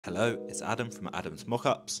Hello, it's Adam from Adam's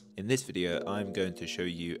Mockups. In this video, I'm going to show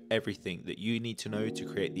you everything that you need to know to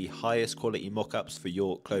create the highest quality mockups for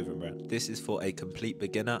your clothing brand. This is for a complete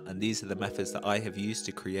beginner, and these are the methods that I have used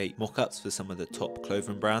to create mockups for some of the top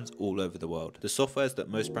clothing brands all over the world. The softwares that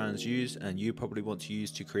most brands use and you probably want to use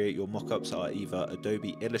to create your mockups are either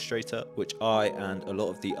Adobe Illustrator, which I and a lot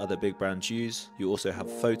of the other big brands use. You also have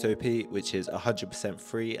Photopea, which is 100%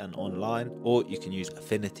 free and online, or you can use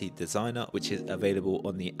Affinity Designer, which is available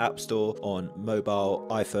on the App Store, on mobile,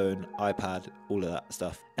 iPhone, iPad, all of that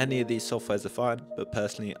stuff. Any of these softwares are fine, but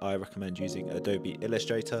personally I recommend using Adobe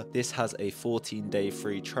Illustrator. This has a 14-day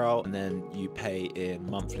free trial and then you pay in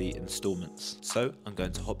monthly installments. So I'm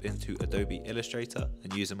going to hop into Adobe Illustrator,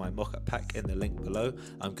 and using my mockup pack in the link below,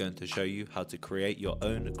 I'm going to show you how to create your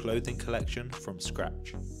own clothing collection from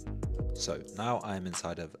scratch. So now I'm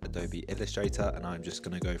inside of Adobe Illustrator, and I'm just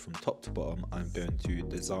going to go from top to bottom. I'm going to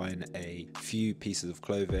design a few pieces of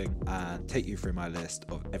clothing and take you through my list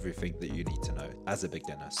of everything that you need to know as a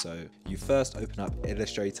beginner. So you first open up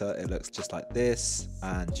Illustrator, it looks just like this,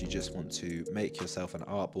 and you just want to make yourself an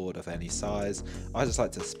artboard of any size. I just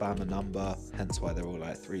like to spam a number, hence why they're all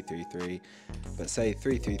like 333, but say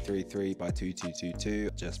 3333 by 2222,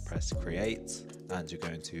 just press create and you're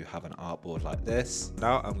going to have an artboard like this.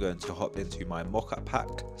 Now I'm going to hop into my mockup pack.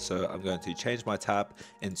 So I'm going to change my tab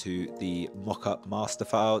into the mockup master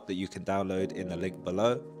file that you can download in the link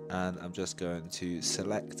below. And I'm just going to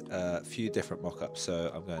select a few different mockups.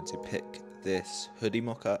 So I'm going to pick this hoodie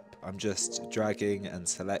mockup. I'm just dragging and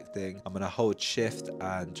selecting. I'm going to hold shift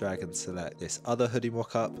and drag and select this other hoodie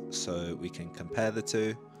mockup so we can compare the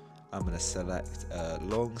two. I'm going to select a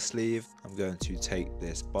long sleeve. I'm going to take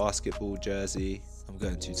this basketball jersey. I'm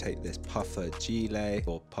going to take this puffer gilet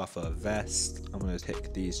or puffer vest. I'm going to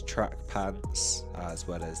pick these track pants as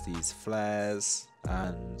well as these flares.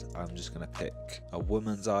 And I'm just going to pick a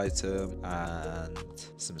woman's item and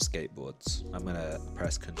some skateboards. I'm going to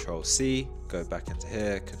press Ctrl C, go back into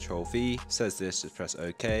here, Ctrl V. Says this, just press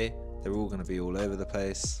OK. They're all going to be all over the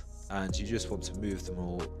place, and you just want to move them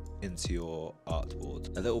all into your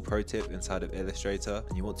artboard. A little pro tip inside of Illustrator,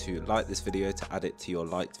 and you want to like this video to add it to your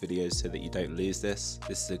liked videos so that you don't lose this.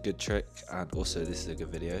 This is a good trick, and also this is a good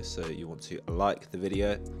video, so you want to like the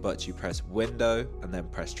video, but you press window and then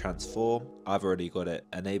press transform. I've already got it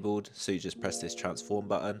enabled, so you just press this transform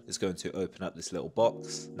button. It's going to open up this little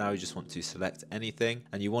box. Now you just want to select anything,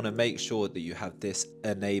 and you want to make sure that you have this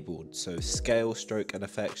enabled. So scale, stroke and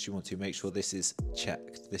effects, you want to make sure this is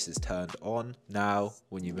checked, this is turned on. Now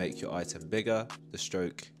when you make your item bigger, the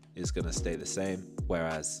stroke is going to stay the same,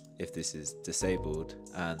 whereas if this is disabled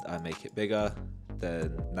and I make it bigger,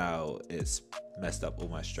 then now it's messed up all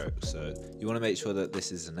my strokes. So you want to make sure that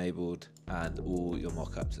this is enabled and all your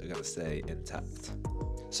mockups are going to stay intact.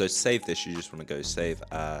 So to save this, you just want to go save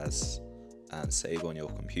as and save on your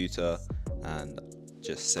computer and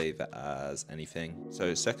just save it as anything.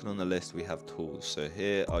 So second on the list, we have tools. So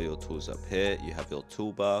here are your tools up here. You have your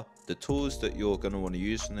toolbar. The tools that you're going to want to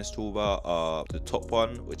use from this toolbar are the top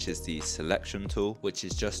one, which is the selection tool, which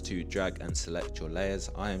is just to drag and select your layers.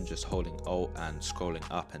 I am just holding Alt and scrolling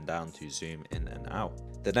up and down to zoom in and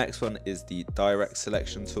out. The next one is the direct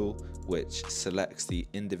selection tool, which selects the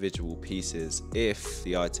individual pieces if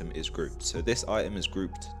the item is grouped. So this item is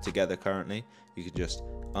grouped together currently. You could just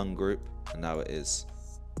ungroup and now it is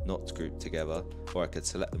not grouped together, or I could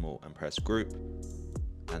select them all and press group,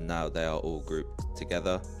 and now they are all grouped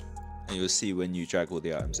together. And you'll see when you drag all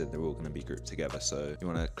the items in, they're all going to be grouped together. So you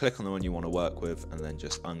want to click on the one you want to work with and then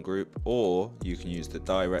just ungroup, or you can use the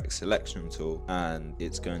direct selection tool and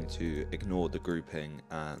it's going to ignore the grouping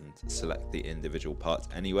and select the individual parts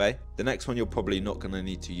anyway. The next one you're probably not going to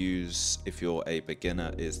need to use if you're a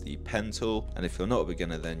beginner is the pen tool, and if you're not a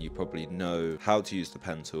beginner then you probably know how to use the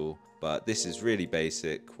pen tool, but this is really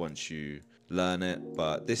basic once you learn it.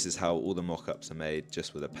 But this is how all the mockups are made,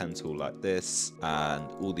 just with a pen tool like this, and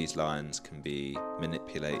all these lines can be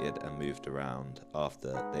manipulated and moved around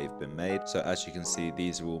after they've been made. So as you can see,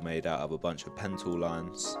 these are all made out of a bunch of pen tool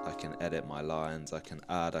lines. I can edit my lines, I can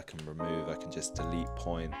add, I can remove, I can just delete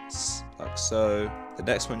points like so. The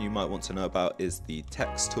next one you might want to know about is the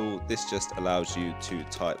text tool. This just allows you to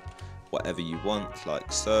type whatever you want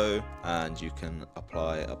like so, and you can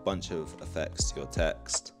apply a bunch of effects to your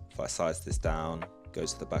text. If I size this down, go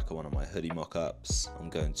to the back of one of my hoodie mockups, I'm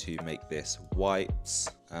going to make this white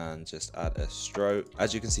and just add a stroke.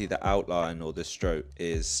 As you can see, the outline or the stroke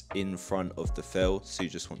is in front of the fill, so you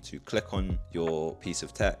just want to click on your piece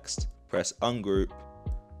of text, press ungroup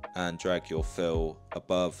and drag your fill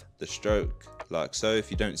above the stroke like so.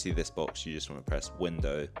 If you don't see this box, you just want to press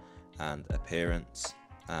window and appearance,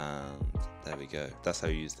 and there we go. That's how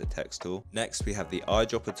you use the text tool. Next we have the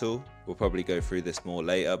eyedropper tool. We'll probably go through this more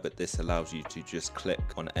later, but this allows you to just click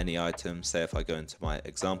on any item. Say if I go into my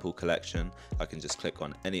example collection, I can just click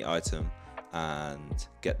on any item and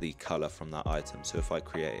get the color from that item. So if I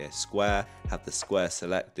create a square, have the square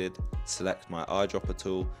selected, select my eyedropper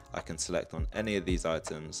tool, I can select on any of these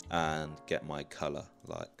items and get my color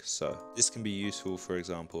like so. This can be useful, for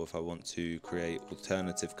example, if I want to create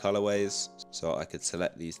alternative colorways. So I could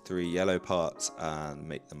select these 3 yellow parts and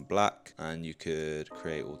make them black, and you could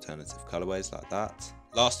create alternative colorways like that.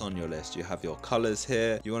 Last on your list, you have your colors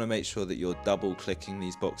here. You want to make sure that you're double clicking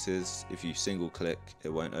these boxes. If you single click, it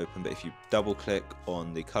won't open, but if you double click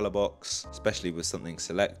on the color box, especially with something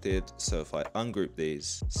selected, so if I ungroup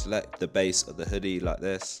these, select the base of the hoodie like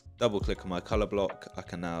this, double click on my color block, I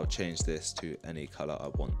can now change this to any color I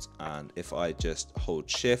want. And if I just hold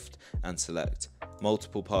shift and select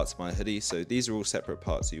multiple parts of my hoodie, so these are all separate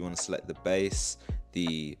parts, so you want to select the base,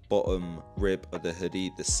 the bottom rib of the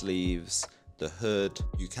hoodie, the sleeves, the hood.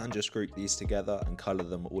 You can just group these together and color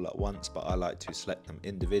them all at once, but I like to select them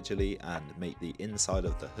individually and make the inside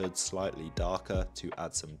of the hood slightly darker to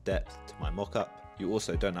add some depth to my mock-up. You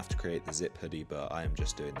also don't have to create the zip hoodie, but I am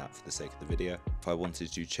just doing that for the sake of the video. If I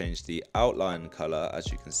wanted to change the outline color,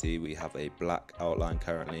 as you can see, we have a black outline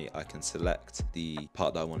currently. I can select the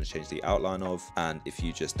part that I want to change the outline of, and if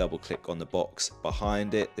you just double click on the box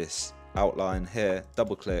behind it, this outline here,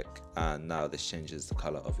 double click, and now this changes the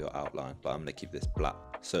color of your outline, but I'm going to keep this black.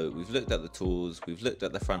 So we've looked at the tools, we've looked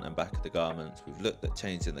at the front and back of the garments, we've looked at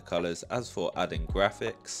changing the colors. As for adding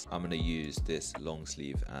graphics, I'm going to use this long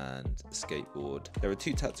sleeve and skateboard. There are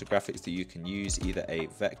 2 types of graphics that you can use, either a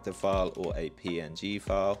vector file or a PNG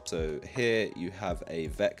file. So here you have a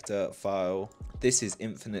vector file. This is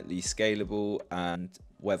infinitely scalable, and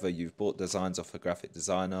whether you've bought designs off a graphic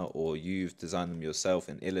designer or you've designed them yourself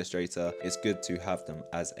in Illustrator, it's good to have them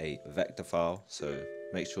as a vector file. So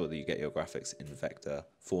make sure that you get your graphics in vector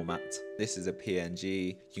format. This is a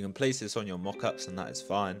PNG. You can place this on your mockups and that is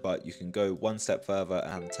fine, but you can go one step further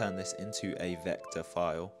and turn this into a vector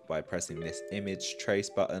file by pressing this image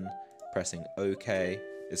trace button, pressing OK.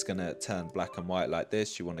 It's going to turn black and white like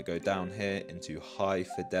this. You want to go down here into high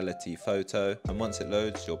fidelity photo, and once it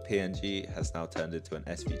loads, your PNG has now turned into an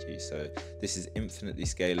SVG. So this is infinitely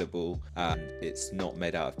scalable and it's not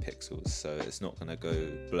made out of pixels, so it's not going to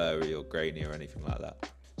go blurry or grainy or anything like that.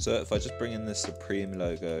 So if I just bring in the Supreme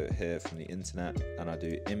logo here from the internet and I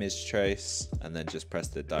do image trace and then just press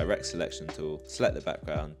the direct selection tool, select the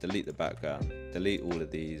background, delete all of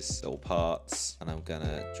these little parts, and I'm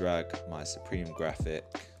gonna drag my Supreme graphic.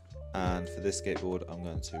 And for this skateboard, I'm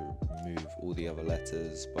going to remove all the other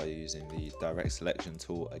letters by using the direct selection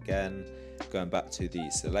tool again, going back to the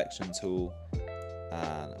selection tool,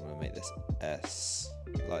 and I'm gonna make this S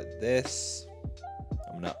like this.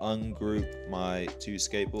 I'm going to ungroup my 2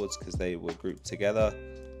 skateboards because they were grouped together.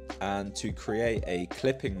 And to create a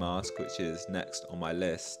clipping mask, which is next on my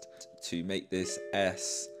list, to make this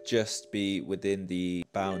S just be within the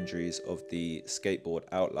boundaries of the skateboard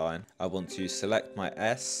outline, I want to select my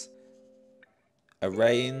S,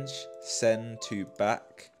 arrange, send to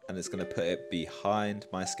back, and it's going to put it behind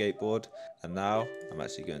my skateboard. And now I'm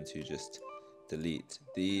actually going to just delete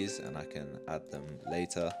these and I can add them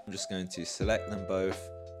later. I'm just going to select them both,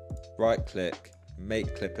 right click,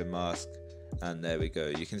 make clipping mask, and there we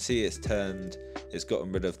go. You can see it's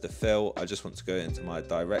gotten rid of the fill. I just want to go into my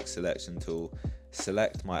direct selection tool,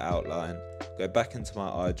 select my outline, go back into my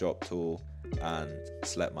eyedrop tool and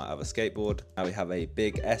select my other skateboard. Now we have a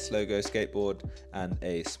big S logo skateboard and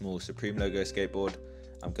a small Supreme logo skateboard.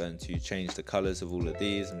 I'm going to change the colors of all of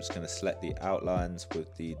these. I'm just going to select the outlines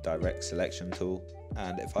with the direct selection tool.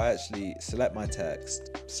 And if I actually select my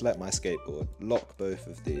text, select my skateboard, lock both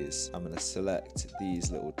of these, I'm going to select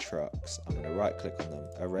these little trucks. I'm going to right click on them,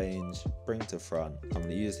 arrange, bring to front. I'm going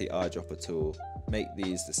to use the eyedropper tool, make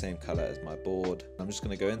these the same color as my board. I'm just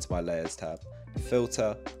going to go into my layers tab,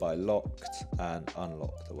 filter by locked and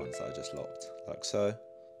unlock the ones that I just locked, like so.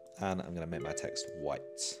 And I'm going to make my text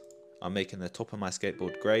white. I'm making the top of my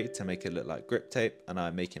skateboard grey to make it look like grip tape, and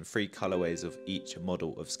I'm making 3 colorways of each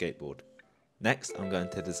model of skateboard. Next, I'm going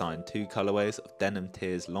to design 2 colorways of denim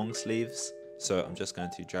tiers long sleeves. So I'm just going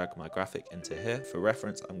to drag my graphic into here. For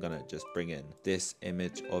reference, I'm going to just bring in this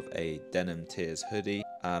image of a denim tiers hoodie,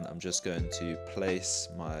 and I'm just going to place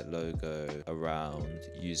my logo around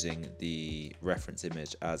using the reference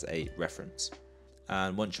image as a reference.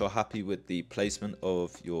 And once you're happy with the placement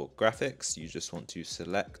of your graphics, you just want to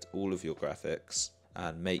select all of your graphics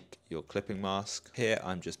and make your clipping mask. Here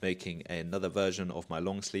I'm just making another version of my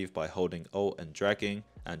long sleeve by holding Alt and dragging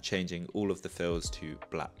and changing all of the fills to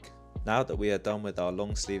black. Now that we are done with our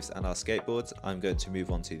long sleeves and our skateboards, I'm going to move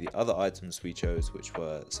on to the other items we chose, which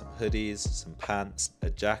were some hoodies, some pants, a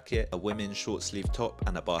jacket, a women's short sleeve top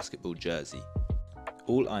and a basketball jersey.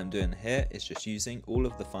 All I'm doing here is just using all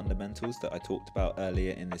of the fundamentals that I talked about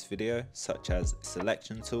earlier in this video, such as the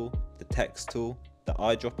selection tool, the text tool, the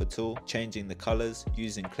eyedropper tool, changing the colors,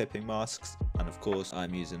 using clipping masks, and of course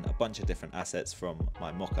I'm using a bunch of different assets from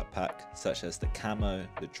my mockup pack, such as the camo,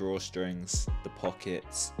 the drawstrings, the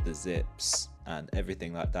pockets, the zips, and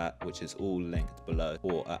everything like that, which is all linked below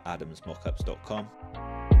or at adamsmockups.com.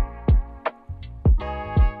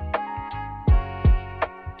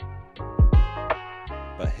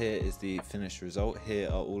 But here is the finished result. Here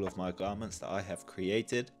are all of my garments that I have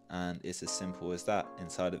created, and it's as simple as that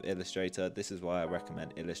inside of Illustrator. This is why I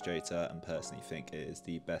recommend Illustrator and personally think it is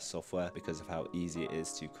the best software because of how easy it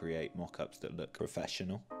is to create mockups that look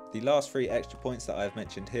professional. The last 3 extra points that I've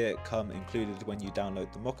mentioned here come included when you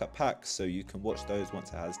download the mockup pack, so you can watch those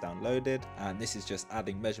once it has downloaded. And this is just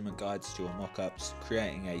adding measurement guides to your mockups,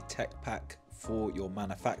 creating a tech pack for your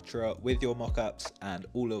manufacturer with your mockups, and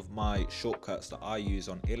all of my shortcuts that I use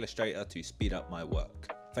on Illustrator to speed up my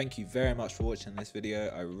work. Thank you very much for watching this video.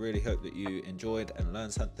 I really hope that you enjoyed and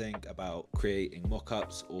learned something about creating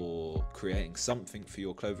mockups or creating something for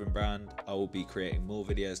your clothing brand. I will be creating more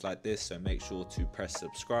videos like this, so make sure to press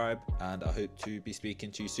subscribe, and I hope to be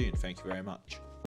speaking to you soon. Thank you very much.